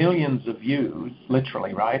get millions of views,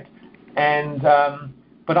 literally, right? And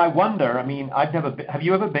but I wonder, have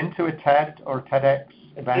you ever been to a TED or TEDx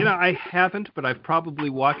event? I haven't, but I've probably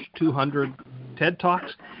watched 200 TED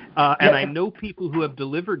Talks. And I know people who have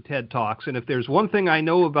delivered TED Talks, and if there's one thing I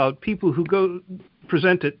know about people who go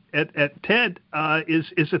present at TED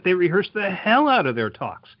is that they rehearse the hell out of their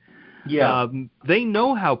talks. Yeah. They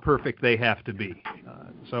know how perfect they have to be.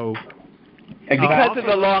 Because of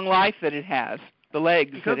the long life that it has, the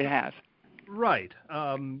legs that it has. Right.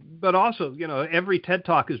 But also, every TED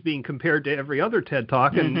Talk is being compared to every other TED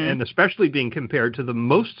Talk, and especially being compared to the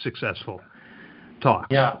most successful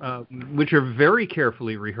talks, which are very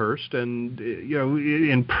carefully rehearsed and,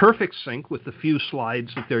 in perfect sync with the few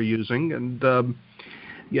slides that they're using. And,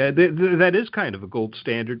 that is kind of a gold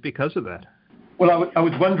standard because of that. Well, I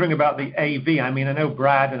was wondering about the AV. I know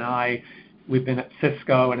Brad and we've been at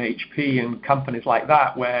Cisco and HP and companies like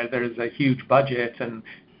that where there's a huge budget, and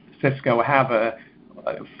Cisco have a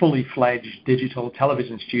fully fledged digital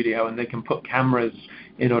television studio, and they can put cameras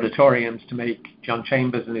in auditoriums to make John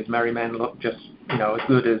Chambers and his Merry Men look just as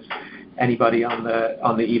good as anybody on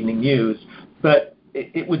the evening news. But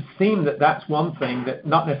it would seem that that's one thing that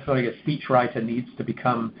not necessarily a speechwriter needs to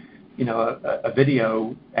become a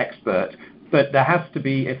video expert, but there has to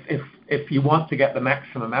be, if you want to get the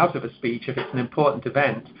maximum out of a speech, if it's an important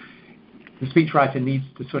event, the speechwriter needs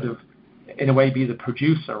to sort of, in a way, be the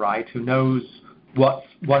producer, right, who knows what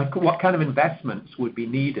kind of investments would be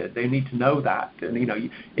needed. They need to know that. And,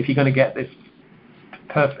 if you're going to get this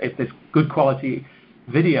if this good quality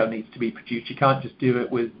video needs to be produced, you can't just do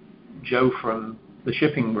it with Joe from the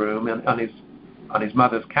shipping room on his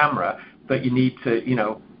mother's camera, but you need to,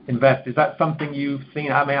 invest. Is that something you've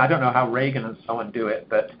seen? I don't know how Reagan and so on do it,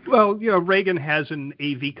 but... Well, Reagan has an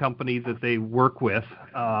AV company that they work with,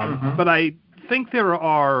 but I think there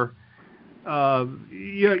are...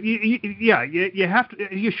 you have to.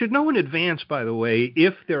 You should know in advance, by the way,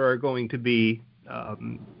 if there are going to be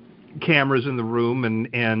cameras in the room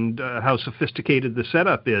and how sophisticated the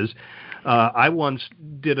setup is. I once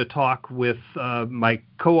did a talk with my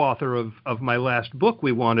co-author of my last book.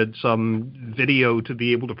 We wanted some video to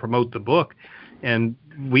be able to promote the book, and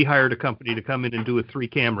we hired a company to come in and do a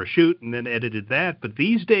 3-camera shoot and then edited that. But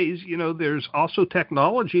these days, there's also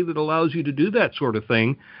technology that allows you to do that sort of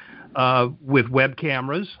thing. With web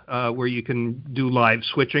cameras, where you can do live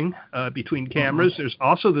switching between cameras. There's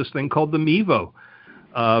also this thing called the Mevo,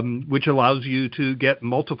 which allows you to get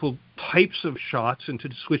multiple types of shots and to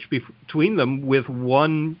switch between them with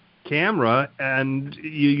one camera, and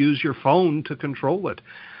you use your phone to control it.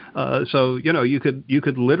 So you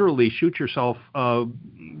could literally shoot yourself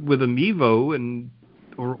with a Mevo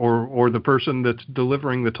or the person that's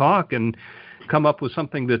delivering the talk and come up with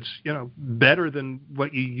something that's better than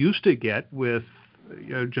what you used to get with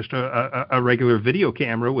just a regular video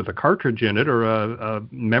camera with a cartridge in it or a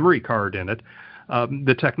memory card in it.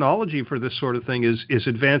 The technology for this sort of thing is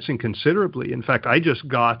advancing considerably. In fact, I just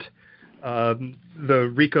got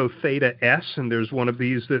the Ricoh Theta S, and there's one of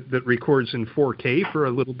these that records in 4K for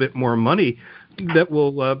a little bit more money that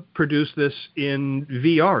will produce this in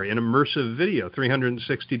VR, in immersive video,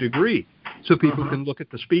 360 degree. So people can look at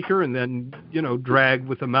the speaker and then, drag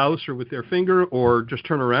with a mouse or with their finger, or just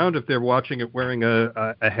turn around if they're watching it wearing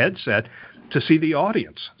a headset to see the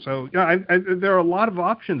audience. So there are a lot of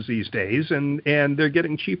options these days, and they're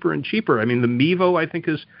getting cheaper and cheaper. I mean, the Mevo, I think,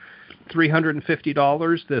 is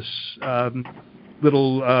 $350. This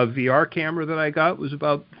little VR camera that I got was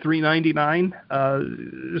about $399.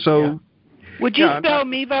 Would you spell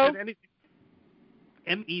Mevo?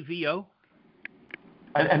 MEVO.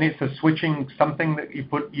 And it's a switching something that you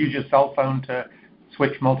use your cell phone to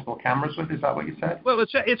switch multiple cameras with. Is that what you said? Well,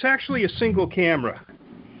 it's actually a single camera.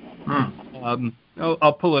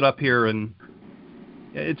 I'll pull it up here, and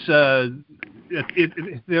it's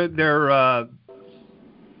their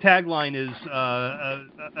tagline is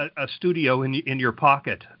a studio in your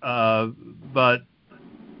pocket, but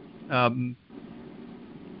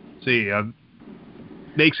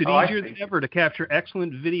makes it easier than ever to capture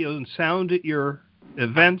excellent video and sound at your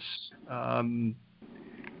events.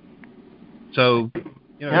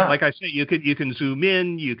 Like I say, you can zoom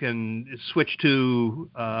in, you can switch to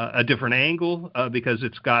a different angle because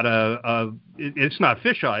it's got it's not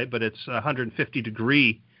fisheye, but it's 150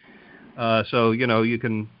 degree. So you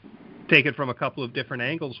can take it from a couple of different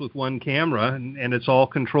angles with one camera, and it's all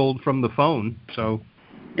controlled from the phone. So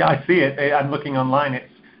yeah, I see it. I'm looking online.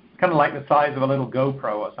 It's kind of like the size of a little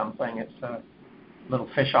GoPro or something. It's a little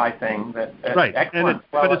fisheye thing. Right, excellent.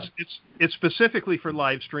 But it's specifically for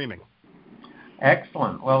live streaming.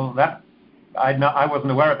 Excellent. Well, I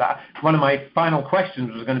wasn't aware of that. One of my final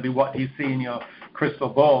questions was going to be, what do you see in your crystal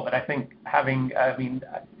ball? But I think I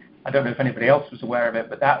don't know if anybody else was aware of it,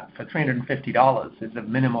 but that for $350 is a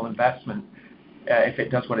minimal investment. If it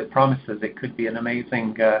does what it promises, it could be an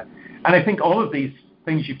amazing. And I think all of these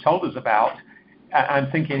things you've told us about, I'm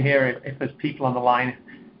thinking here, if there's people on the line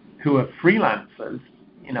who are freelancers,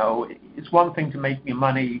 it's one thing to make your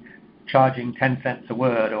money charging 10 cents a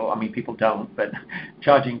word, or people don't, but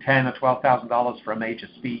charging $10,000 or $12,000 for a major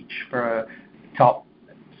speech for a top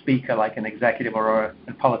speaker like an executive or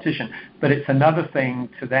a politician. But it's another thing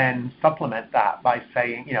to then supplement that by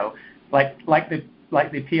saying, like the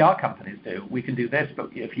PR companies do. We can do this, but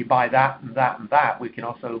if you buy that and that and that, we can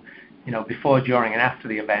also, before, during, and after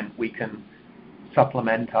the event, we can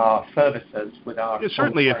supplement our services with our.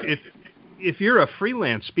 Certainly, if you're a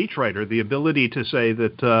freelance speechwriter, the ability to say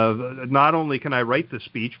that not only can I write the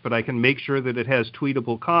speech, but I can make sure that it has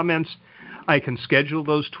tweetable comments. I can schedule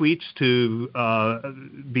those tweets to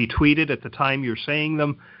be tweeted at the time you're saying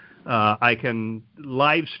them. I can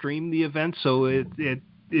live stream the event so it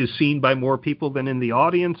is seen by more people than in the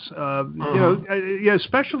audience.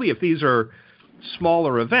 Especially if these are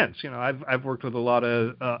smaller events. I've worked with a lot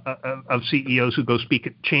of CEOs who go speak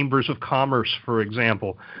at chambers of commerce, for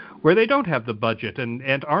example, where they don't have the budget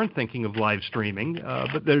and aren't thinking of live streaming,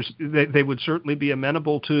 but they would certainly be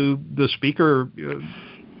amenable to the speaker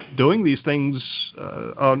doing these things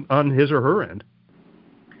on his or her end.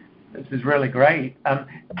 This is really great.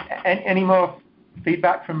 Any more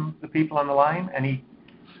feedback from the people on the line? Any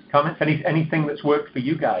comments? Anything that's worked for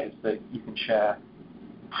you guys that you can share?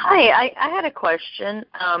 Hi, I had a question,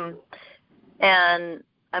 and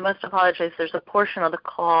I must apologize. There's a portion of the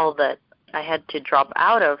call that I had to drop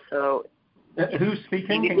out of. So, who's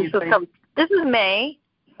speaking? Can you say? This is May.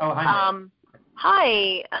 Oh, hi. May.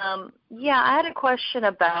 Hi. I had a question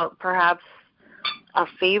about perhaps a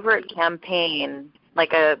favorite campaign,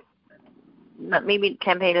 like maybe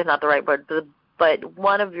campaign is not the right word, but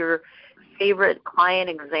one of your favorite client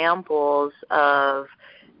examples of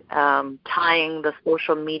tying the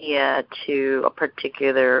social media to a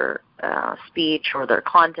particular speech or their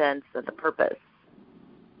contents and the purpose.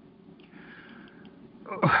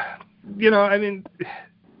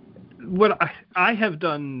 What I have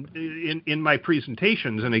done in my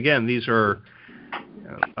presentations, and again, these are,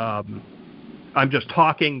 I'm just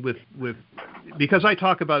talking with because I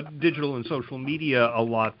talk about digital and social media a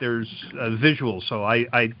lot. There's visuals, so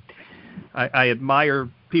I admire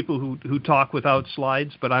people who talk without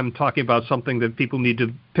slides, but I'm talking about something that people need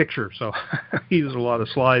to picture, so I use a lot of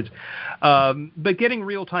slides. But getting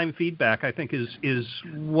real-time feedback, I think, is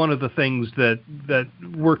one of the things that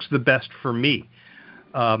works the best for me.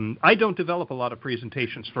 I don't develop a lot of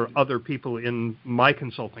presentations for other people in my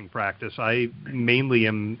consulting practice. I mainly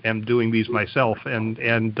am doing these myself, and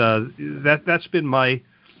that's been my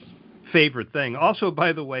favorite thing. Also,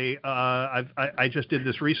 by the way, I just did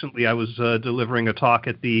this recently. I was delivering a talk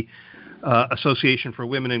at the Association for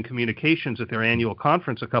Women in Communications at their annual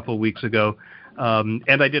conference a couple of weeks ago,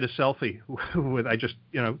 and I did a selfie with. I just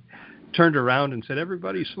turned around and said,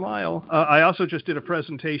 "Everybody smile." I also just did a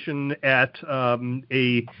presentation at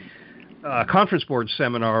a conference board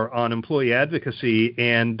seminar on employee advocacy,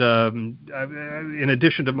 and in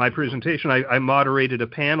addition to my presentation, I moderated a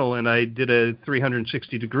panel, and I did a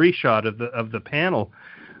 360-degree shot of the panel,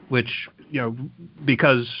 which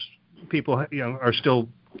because people are still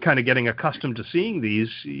kind of getting accustomed to seeing these,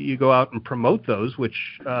 you go out and promote those,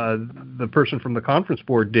 which the person from the conference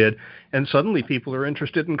board did, and suddenly people are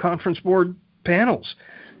interested in conference board panels.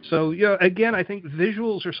 So, again, I think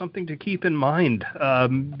visuals are something to keep in mind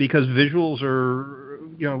because visuals are,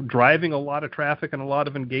 driving a lot of traffic and a lot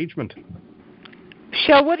of engagement.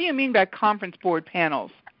 Shel, what do you mean by conference board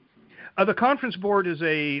panels? The conference board is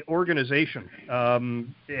a organization,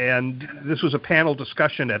 and this was a panel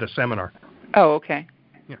discussion at a seminar. Oh, okay.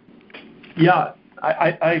 Yeah,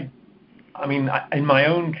 I mean, in my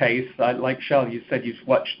own case, like Shel, you said you've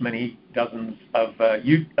watched many dozens of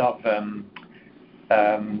TEDx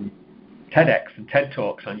and TED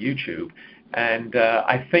Talks on YouTube, and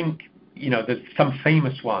I think, there's some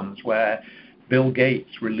famous ones where Bill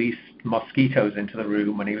Gates released mosquitoes into the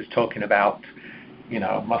room when he was talking about,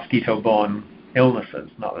 mosquito-borne illnesses.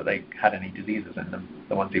 Not that they had any diseases in them,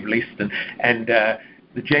 the ones he released. And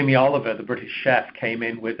the Jamie Oliver, the British chef, came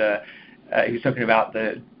in with he was talking about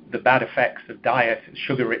the bad effects of diet,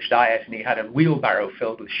 sugar-rich diet, and he had a wheelbarrow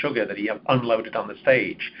filled with sugar that he unloaded on the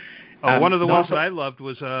stage. One of the ones that I loved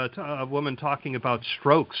was a woman talking about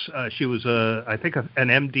strokes. She was, I think, an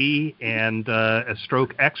MD and a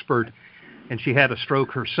stroke expert, and she had a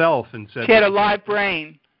stroke herself and said she had a live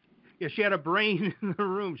brain. Yeah, she had a brain in the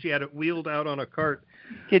room. She had it wheeled out on a cart.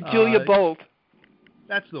 Yeah, Julia Bolt.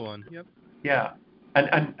 That's the one. Yep. Yeah,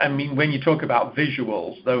 and I mean, when you talk about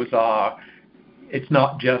visuals, it's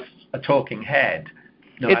not just a talking head.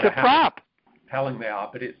 It's a prop. Telling they are,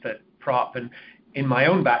 but it's a prop. And in my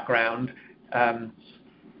own background,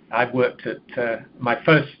 I've worked at my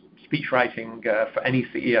first speech writing for any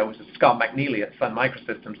CEO was Scott McNeely at Sun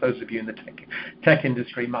Microsystems. Those of you in the tech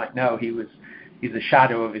industry might know he's a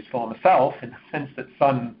shadow of his former self in the sense that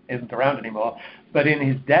Sun isn't around anymore. But in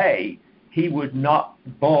his day, he would not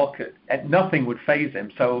balk at nothing would faze him.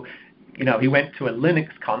 So, he went to a Linux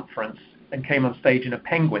conference and came on stage in a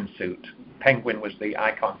penguin suit. Penguin was the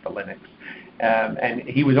icon for Linux. And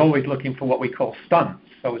he was always looking for what we call stunts.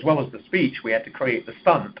 So as well as the speech, we had to create the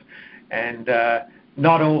stunt. And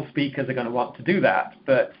not all speakers are going to want to do that,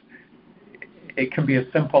 but it can be as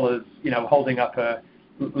simple as, holding up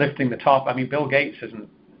lifting the top. I mean, Bill Gates isn't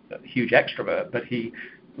a huge extrovert, but he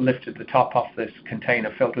lifted the top off this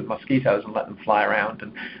container filled with mosquitoes and let them fly around.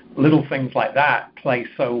 And little things like that play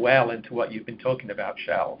so well into what you've been talking about,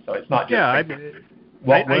 Shel. So it's not just... Yeah, I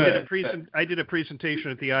did a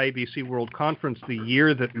presentation at the IABC World Conference the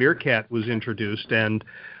year that Meerkat was introduced, and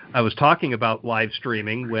I was talking about live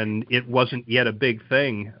streaming when it wasn't yet a big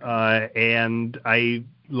thing, and I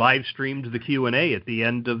live streamed the Q&A at the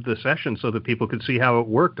end of the session so that people could see how it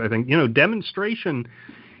worked. I think, demonstration,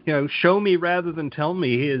 show me rather than tell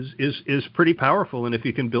me is pretty powerful. And if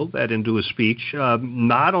you can build that into a speech,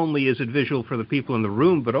 not only is it visual for the people in the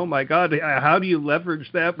room, but oh my God, how do you leverage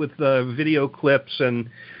that with video clips and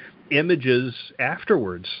images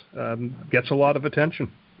afterwards? Gets a lot of attention.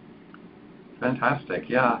 Fantastic,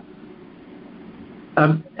 yeah.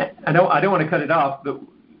 I don't want to cut it off, but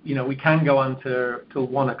we can go on till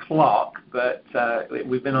 1 o'clock, but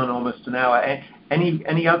we've been on almost an hour.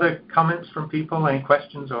 Any other comments from people? Any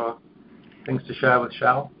questions or things to share with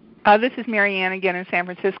Shel? This is Marianne again in San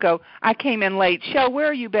Francisco. I came in late. Shel, where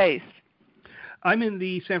are you based? I'm in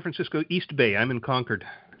the San Francisco East Bay. I'm in Concord.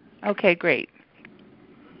 Okay, great.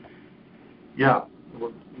 Yeah.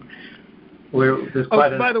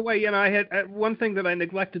 By the way, I had one thing that I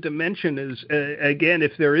neglected to mention is, again,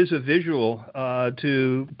 if there is a visual,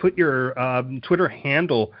 to put your Twitter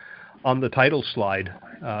handle on the title slide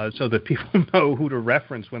so that people know who to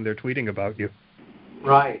reference when they're tweeting about you.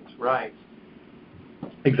 Right.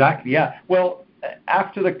 Exactly, yeah. Well,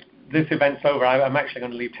 after this event's over, I'm actually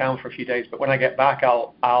going to leave town for a few days, but when I get back,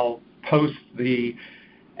 I'll post the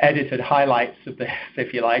edited highlights of this,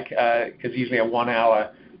 if you like, because usually a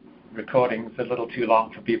 1-hour recording is a little too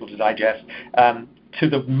long for people to digest, to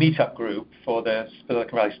the meetup group for the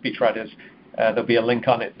Silicon Valley speechwriters. There'll be a link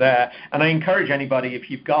on it there. And I encourage anybody, if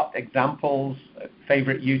you've got examples,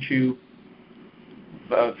 favorite YouTube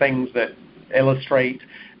things that illustrate,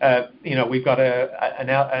 we've got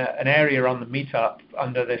an area on the meetup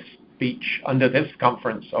under this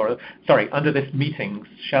conference, under this meeting,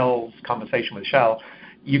 Shel's conversation with Shel.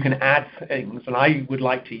 You can add things, and I would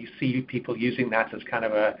like to see people using that as kind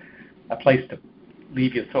of a place to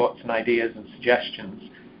leave your thoughts and ideas and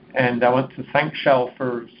suggestions. And I want to thank Shel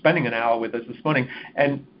for spending an hour with us this morning.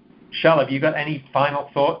 And Shel, have you got any final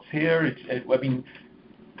thoughts here? I mean,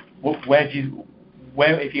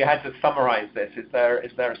 where if you had to summarize this, is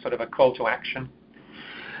there sort of a call to action?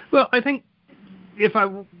 Well, I think if I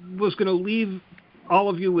was going to leave all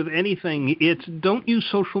of you with anything, it's don't use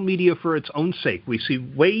social media for its own sake. We see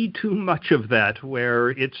way too much of that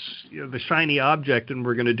where it's the shiny object and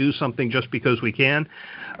we're going to do something just because we can.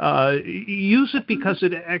 Use it because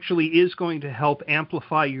it actually is going to help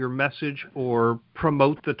amplify your message or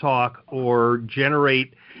promote the talk or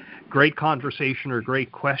generate great conversation or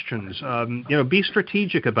great questions. Be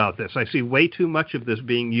strategic about this. I see way too much of this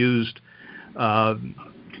being used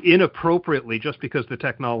inappropriately just because the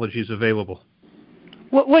technology is available.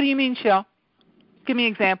 What do you mean, Shel? Give me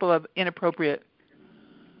an example of inappropriate.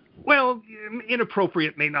 Well,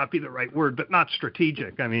 inappropriate may not be the right word, but not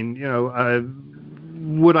strategic. I mean,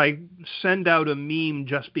 would I send out a meme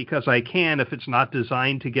just because I can if it's not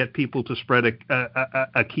designed to get people to spread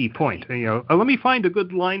a key point? Let me find a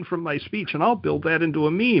good line from my speech, and I'll build that into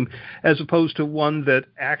a meme, as opposed to one that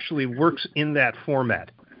actually works in that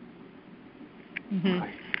format. Mm-hmm.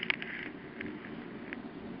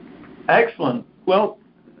 Excellent. Well,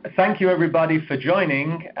 thank you, everybody, for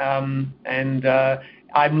joining.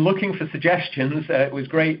 I'm looking for suggestions. It was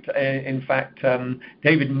great. In fact,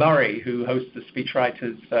 David Murray, who hosts the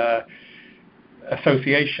Speechwriters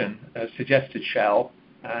Association, suggested Shel.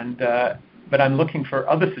 But I'm looking for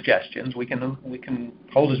other suggestions. We can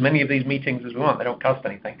hold as many of these meetings as we want. They don't cost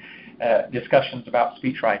anything. Discussions about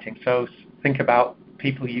speechwriting. So think about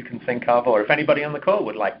people you can think of, or if anybody on the call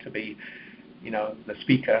would like to be, the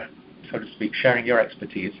speaker, so to speak, sharing your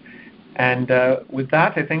expertise. And with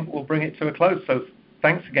that, I think we'll bring it to a close. So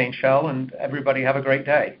thanks again, Shel, and everybody have a great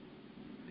day.